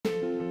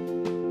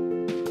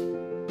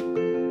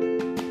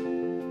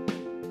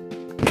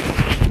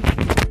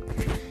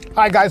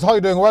Hi guys, how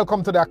you doing?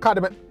 Welcome to the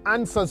Academic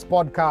Answers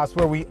podcast,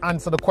 where we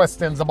answer the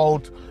questions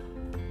about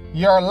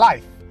your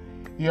life,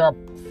 your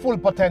full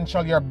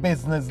potential, your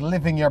business,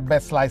 living your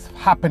best life,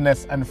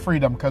 happiness and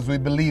freedom, because we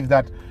believe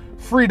that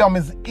freedom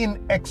is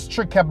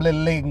inextricably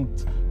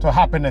linked to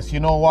happiness. You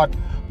know what?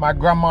 My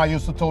grandma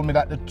used to tell me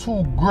that the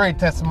two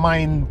greatest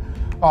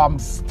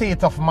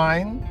state of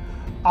mind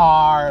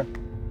are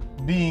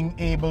being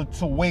able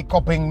to wake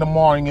up in the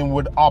morning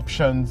with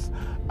options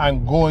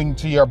and going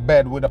to your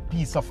bed with a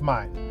peace of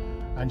mind.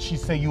 And she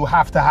said you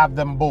have to have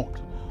them both.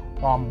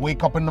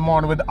 Wake up in the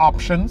morning with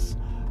options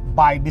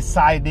by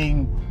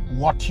deciding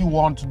what you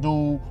want to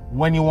do,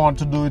 when you want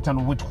to do it,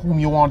 and with whom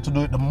you want to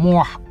do it. The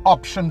more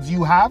options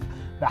you have,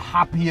 the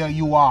happier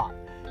you are.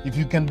 If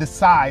you can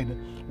decide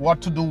what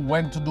to do,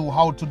 when to do,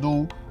 how to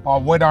do, or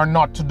whether or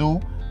not to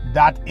do,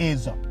 that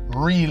is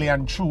really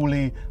and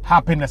truly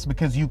happiness,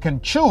 because you can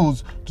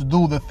choose to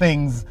do the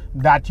things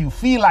that you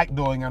feel like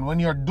doing. And when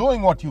you're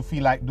doing what you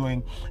feel like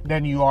doing,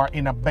 then you are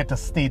in a better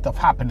state of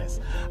happiness.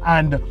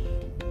 And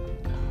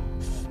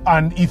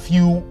if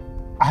you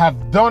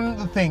have done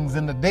the things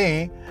in the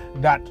day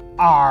that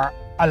are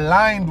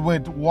aligned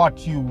with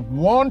what you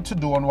want to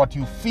do and what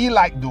you feel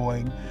like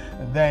doing,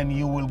 then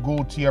you will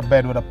go to your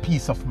bed with a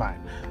peace of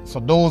mind. So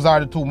those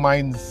are the two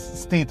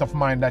state of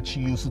mind that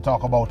she used to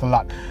talk about a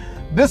lot.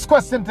 This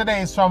question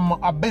today is from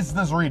a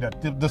business reader.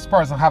 This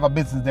person have a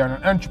business. They're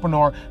an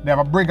entrepreneur. They have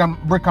a brick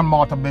and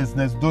mortar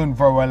business doing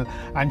very well.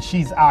 And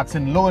she's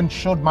asking, Lowen,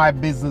 should my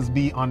business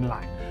be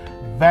online?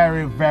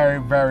 Very,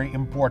 very, very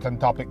important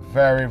topic.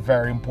 Very,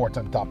 very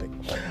important topic.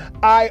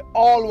 I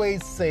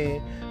always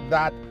say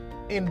that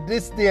in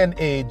this day and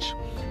age,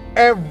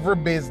 every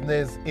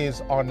business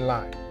is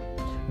online.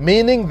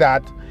 Meaning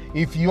that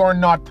if you're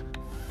not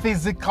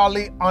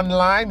physically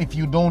online, if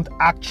you don't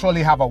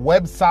actually have a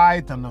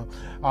website and an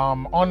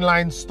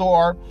online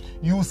store,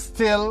 you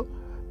still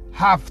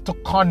have to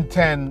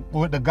contend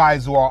with the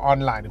guys who are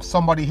online. If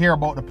somebody hear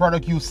about the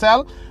product you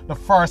sell, the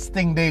first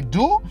thing they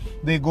do,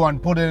 they go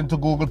and put it into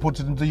Google, put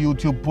it into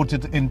YouTube, put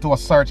it into a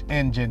search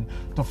engine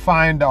to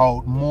find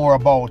out more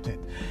about it.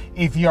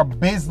 If your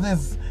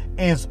business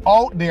is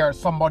out there,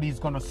 somebody's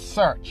going to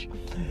search.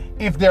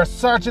 If they're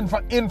searching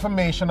for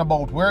information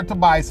about where to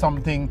buy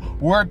something,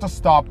 where to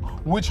stop,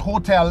 which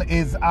hotel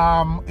is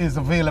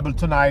available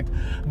tonight,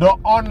 the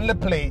only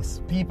place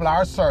people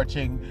are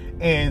searching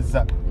is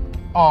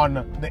on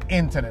the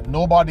internet.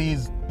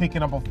 Nobody's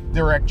picking up a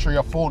directory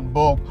or phone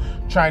book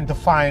trying to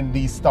find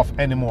these stuff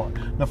anymore.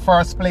 The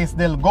first place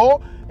they'll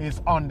go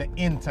is on the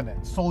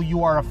internet. So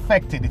you are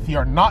affected. If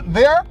you're not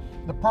there,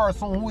 the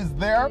person who is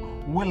there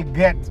will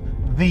get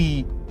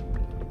the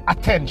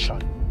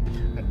attention.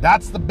 And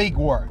that's the big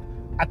word.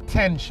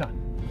 Attention.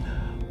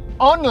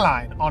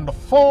 Online, on the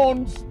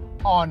phones,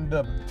 on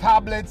the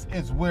tablets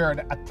is where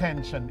the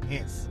attention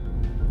is.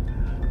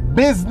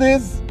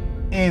 Business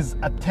is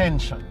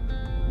attention.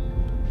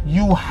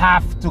 You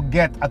have to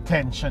get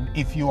attention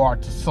if you are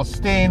to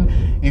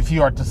sustain, if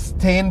you are to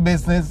stay in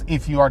business,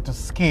 if you are to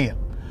scale.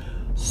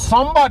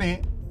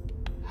 Somebody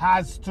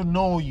has to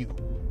know you.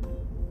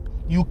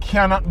 You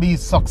cannot be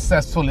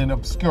successful in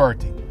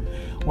obscurity.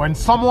 When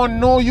someone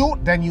knows you,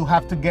 then you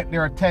have to get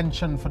their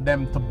attention for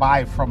them to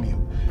buy from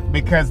you,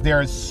 because there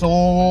are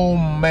so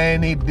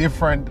many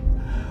different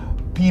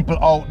people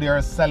out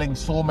there selling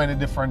so many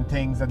different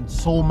things and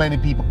so many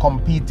people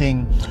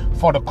competing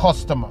for the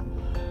customer.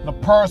 The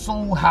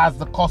person who has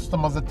the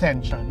customer's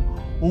attention,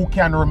 who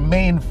can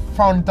remain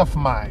front of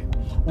mind,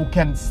 who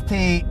can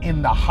stay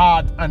in the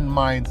heart and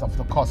minds of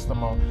the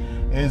customer,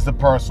 is the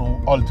person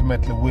who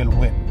ultimately will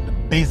win. The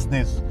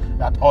business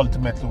that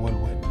ultimately will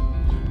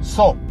win.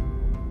 So,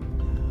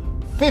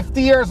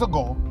 50 years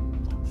ago,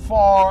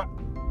 for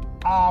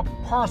a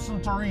person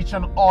to reach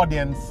an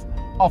audience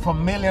of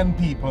 1 million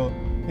people,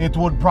 it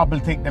would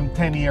probably take them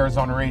 10 years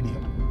on radio.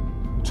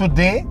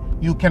 Today,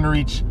 you can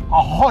reach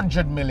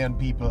 100 million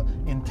people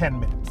in 10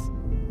 minutes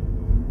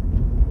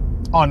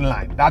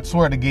online. That's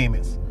where the game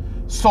is.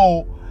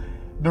 So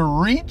the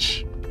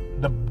reach,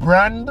 the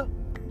brand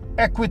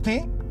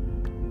equity,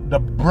 the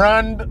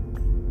brand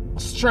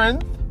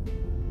strength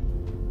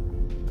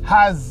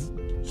has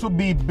to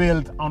be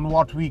built on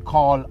what we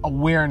call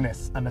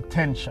awareness and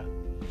attention.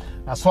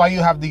 That's why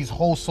you have these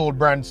household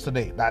brands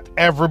today that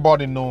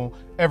everybody know,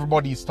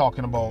 everybody is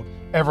talking about,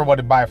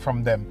 everybody buy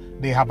from them.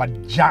 They have a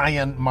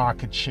giant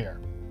market share.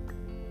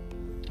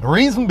 The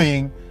reason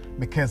being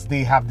because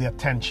they have the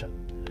attention.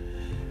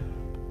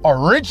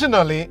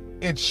 Originally,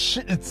 it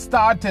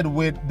started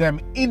with them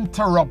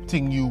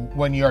interrupting you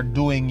when you're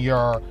doing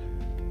your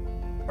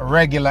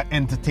regular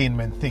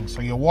entertainment thing.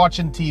 So you're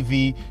watching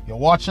TV, you're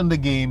watching the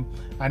game,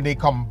 and they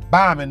come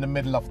bam in the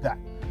middle of that.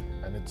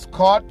 And it's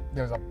cut,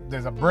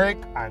 there's a break,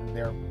 and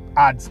their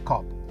ads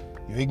come.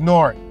 You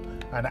ignore it.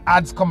 And the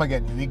ads come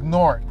again, you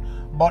ignore it.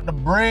 But the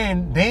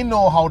brain, they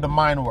know how the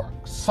mind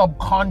works.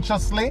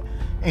 Subconsciously,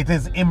 it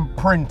is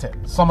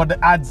imprinted. Some of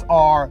the ads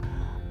are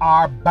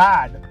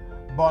bad,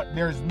 but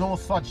there's no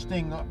such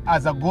thing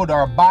as a good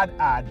or a bad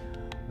ad.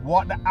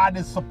 What the ad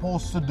is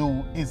supposed to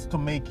do is to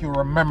make you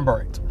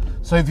remember it.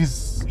 So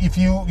if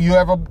you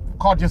ever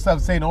caught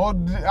yourself saying, oh,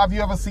 have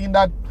you ever seen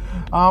that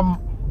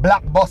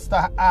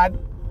Blockbuster ad?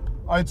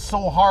 Oh, it's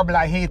so horrible,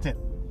 I hate it.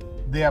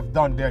 They have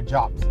done their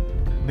jobs.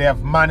 They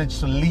have managed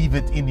to leave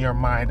it in your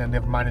mind, and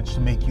they've managed to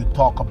make you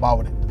talk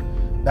about it.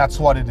 That's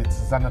what it is.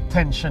 It's an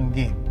attention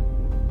game.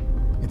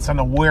 It's an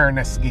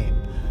awareness game.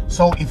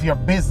 So if your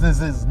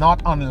business is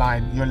not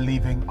online, you're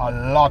leaving a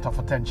lot of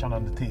attention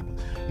on the table.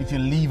 If you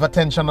leave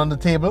attention on the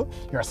table,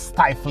 you're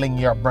stifling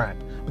your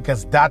brand,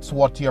 because that's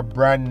what your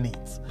brand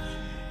needs.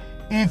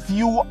 If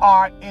you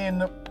are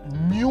in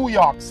New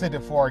York City,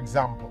 for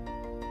example,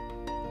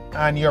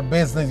 and your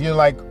business, you're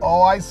like,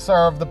 oh, I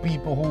serve the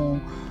people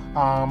who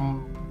are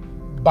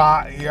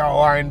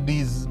in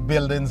these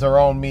buildings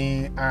around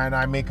me, and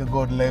I make a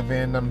good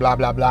living, and blah,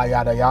 blah, blah,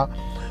 yada, yada.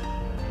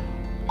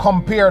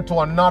 Compared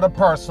to another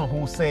person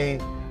who say,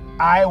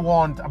 I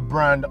want a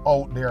brand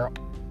out there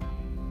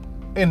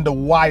in the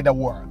wider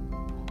world.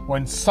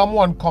 When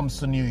someone comes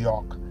to New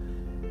York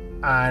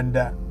and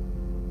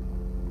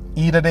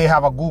either they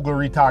have a Google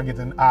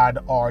retargeting ad,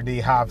 or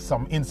they have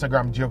some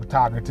Instagram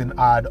geotargeting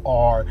ad,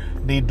 or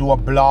they do a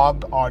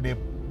blog, or they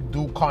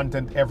do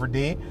content every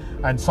day,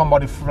 and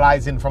somebody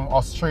flies in from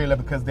Australia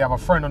because they have a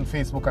friend on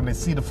Facebook and they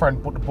see the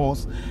friend put the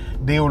post,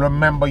 they will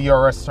remember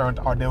your restaurant,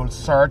 or they will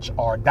search,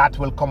 or that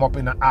will come up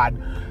in an ad.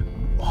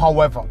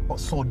 However,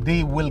 so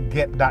they will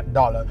get that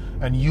dollar,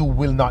 and you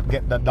will not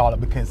get that dollar,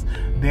 because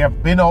they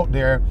have been out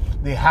there,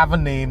 they have a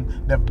name,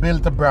 they've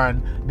built a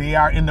brand, they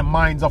are in the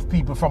minds of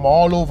people from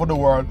all over the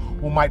world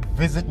who might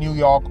visit New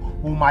York,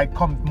 who might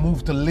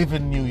move to live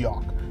in New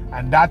York.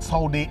 And that's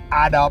how they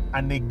add up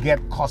and they get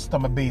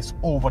customer base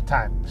over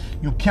time.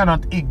 You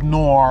cannot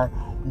ignore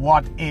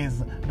what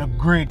is the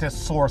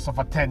greatest source of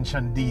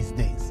attention these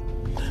days.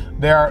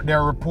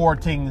 They're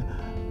reporting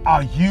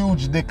a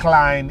huge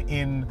decline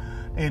in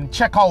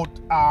checkout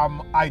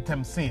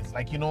item sales.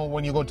 Like, you know,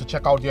 when you go to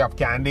checkout, you have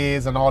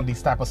candies and all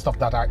these type of stuff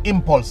that are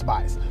impulse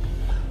buys.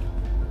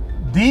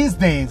 These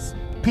days,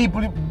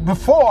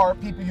 before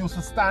people used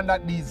to stand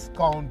at these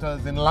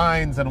counters in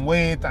lines and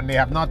wait, and they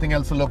have nothing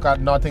else to look at,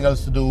 nothing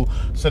else to do,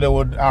 so they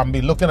would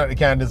be looking at the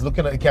candies,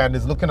 looking at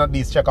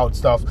these checkout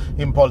stuff,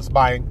 impulse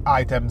buying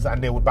items,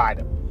 and they would buy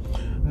them.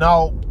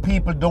 Now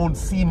people don't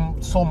see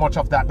so much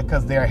of that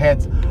because their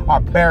heads are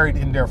buried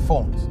in their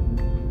phones.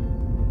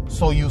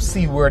 So you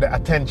see where the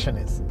attention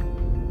is.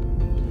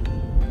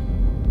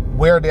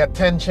 Where the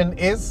attention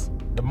is,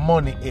 the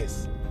money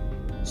is.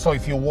 So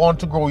if you want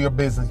to grow your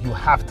business, you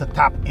have to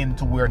tap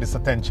into where this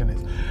attention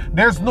is.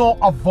 There's no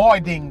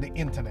avoiding the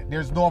internet.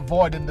 There's no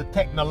avoiding the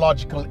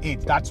technological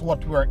age. That's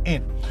what we're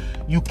in.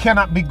 You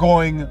cannot be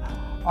going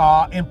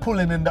and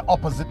pulling in the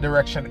opposite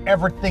direction.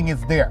 Everything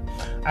is there.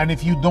 And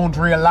if you don't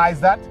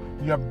realize that,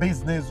 your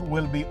business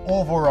will be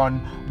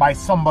overrun by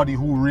somebody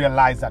who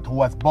realized that,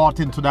 who has bought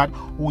into that,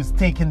 who is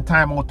taking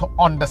time out to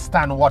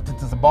understand what it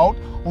is about,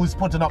 who is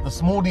putting up the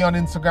smoothie on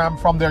Instagram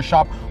from their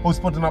shop, who is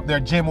putting up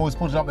their gym, who is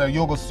putting up their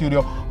yoga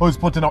studio, who is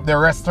putting up their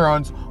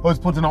restaurants, who is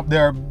putting up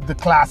the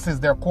classes,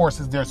 their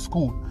courses, their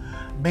school.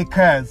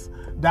 Because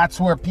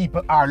that's where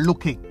people are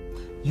looking.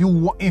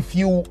 If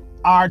you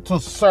are to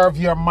serve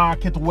your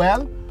market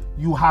well,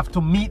 you have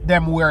to meet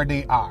them where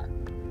they are.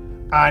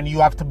 And you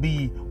have to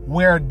be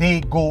where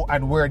they go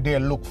and where they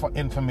look for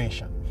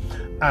information.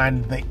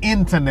 And the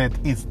internet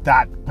is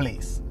that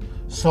place.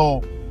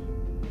 So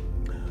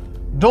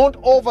don't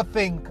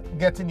overthink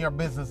getting your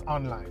business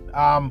online.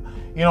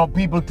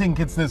 People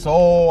think it's this,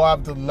 I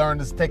have to learn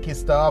this techie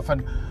stuff,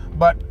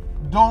 but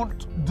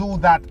don't do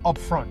that up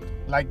front.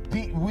 Like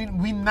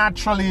we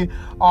naturally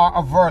are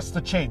averse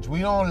to change. We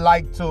don't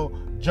like to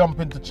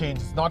jump into change.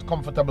 It's not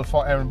comfortable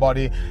for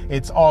everybody.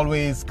 It's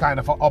always kind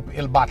of an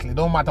uphill battle. It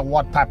don't matter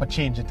what type of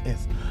change it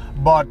is.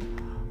 But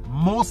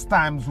most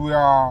times we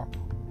are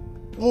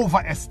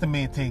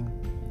overestimating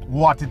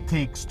what it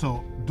takes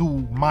to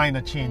do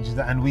minor changes,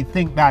 and we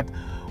think that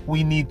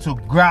we need to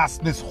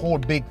grasp this whole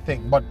big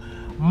thing. But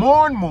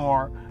more and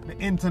more, the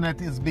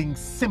internet is being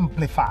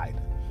simplified,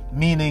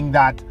 meaning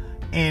that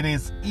it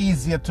is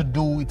easier to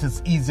do, it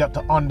is easier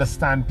to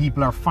understand.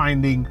 People are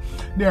finding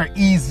there are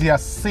easier,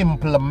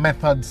 simpler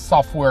methods,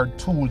 software,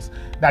 tools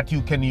that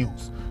you can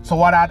use. So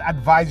what I'd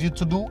advise you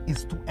to do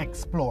is to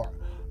explore.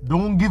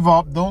 Don't give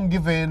up, don't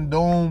give in,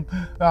 don't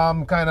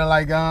kind of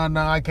like,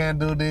 no, I can't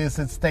do this,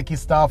 it's techie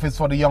stuff, it's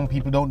for the young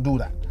people. Don't do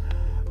that.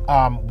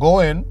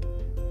 Go in,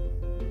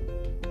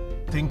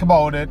 think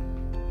about it,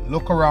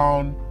 look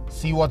around,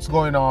 see what's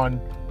going on,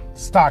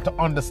 start to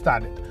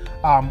understand it.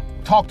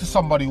 Talk to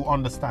somebody who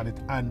understands it,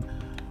 and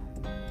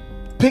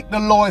pick the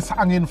lowest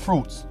hanging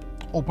fruits.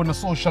 Open a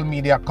social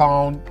media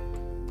account,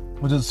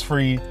 which is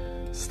free.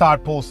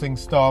 Start posting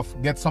stuff.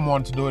 Get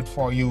someone to do it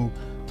for you.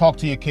 Talk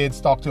to your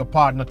kids, talk to your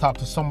partner, talk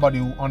to somebody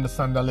who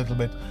understands a little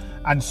bit,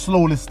 and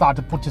slowly start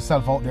to put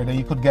yourself out there. Then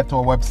you could get to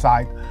a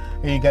website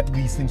and you get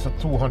these things for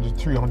 $200,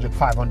 $300,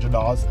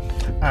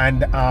 $500,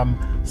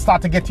 and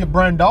start to get your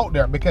brand out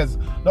there, because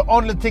the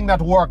only thing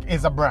that works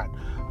is a brand.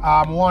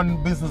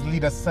 One business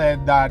leader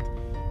said that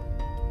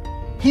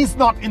he's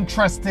not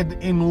interested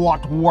in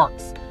what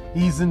works.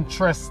 He's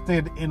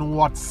interested in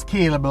what's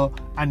scalable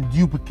and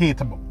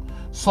duplicatable.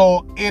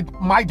 So it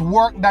might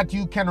work that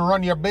you can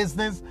run your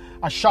business,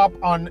 a shop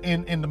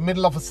in the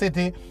middle of a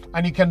city,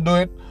 and you can do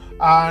it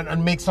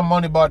and make some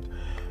money, but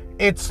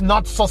it's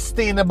not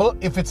sustainable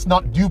if it's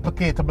not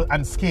duplicatable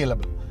and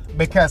scalable,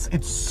 because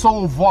it's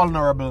so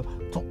vulnerable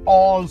to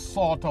all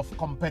sort of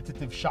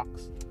competitive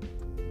shocks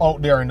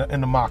out there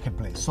in the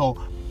marketplace. So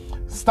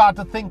start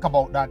to think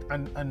about that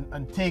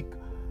and take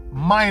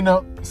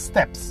minor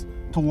steps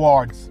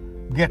towards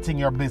getting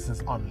your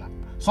business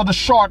online. So the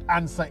short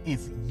answer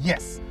is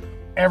yes.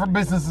 Every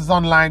business is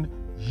online.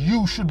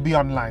 You should be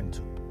online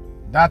too.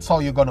 That's how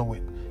you're gonna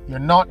win. You're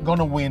not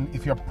gonna win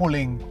if you're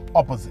pulling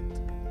opposite.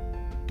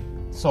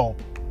 So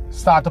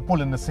start to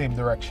pull in the same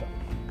direction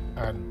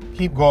and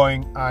keep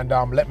going. And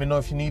let me know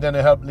if you need any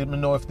help. Let me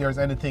know if there's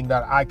anything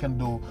that I can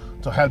do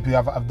to help you.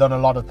 I've done a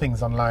lot of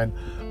things online,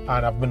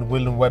 and I've been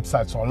building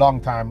websites for a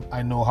long time.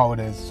 I know how it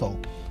is. So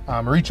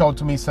reach out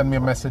to me, send me a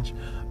message,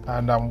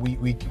 and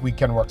we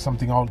can work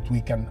something out.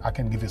 I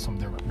can give you some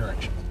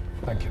direction.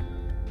 Thank you.